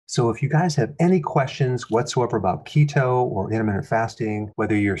So if you guys have any questions whatsoever about keto or intermittent fasting,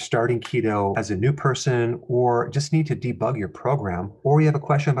 whether you're starting keto as a new person or just need to debug your program, or you have a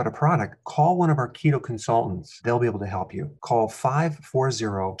question about a product, call one of our keto consultants. They'll be able to help you. Call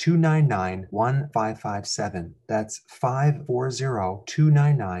 540-299-1557. That's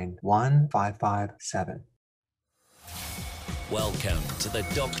 540-299-1557. Welcome to the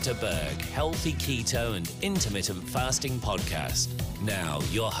Dr. Berg Healthy Keto and Intermittent Fasting Podcast. Now,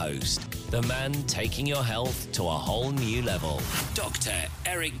 your host, the man taking your health to a whole new level, Dr.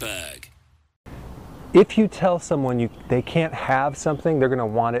 Eric Berg. If you tell someone they can't have something, they're going to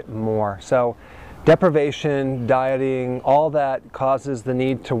want it more. So deprivation, dieting, all that causes the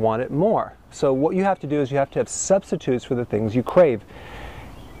need to want it more. So what you have to do is you have to have substitutes for the things you crave.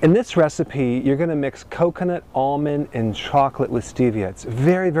 In this recipe, you're going to mix coconut, almond, and chocolate with stevia. It's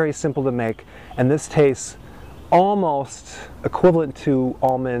very, very simple to make, and this tastes almost equivalent to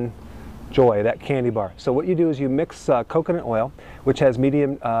Almond Joy, that candy bar. So what you do is you mix coconut oil, which has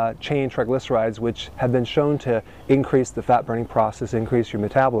medium chain triglycerides, which have been shown to increase the fat burning process, increase your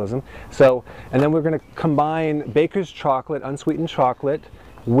metabolism. So, and then we're going to combine baker's chocolate, unsweetened chocolate,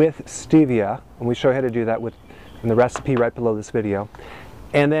 with stevia, and we show you how to do that in the recipe right below this video.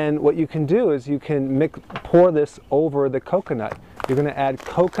 And then what you can do is you can pour this over the coconut. You're going to add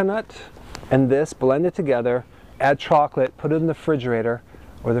coconut and this, blend it together, add chocolate, put it in the refrigerator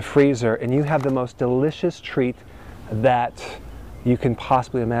or the freezer, and you have the most delicious treat that you can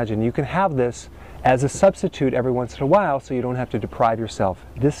possibly imagine. You can have this as a substitute every once in a while so you don't have to deprive yourself.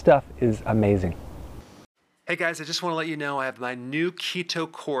 This stuff is amazing. Hey guys, I just want to let you know I have my new keto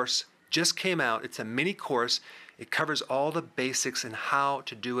course just came out. It's a mini course. It covers all the basics and how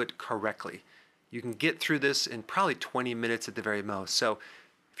to do it correctly. You can get through this in probably 20 minutes at the very most. So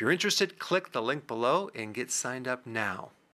if you're interested, click the link below and get signed up now.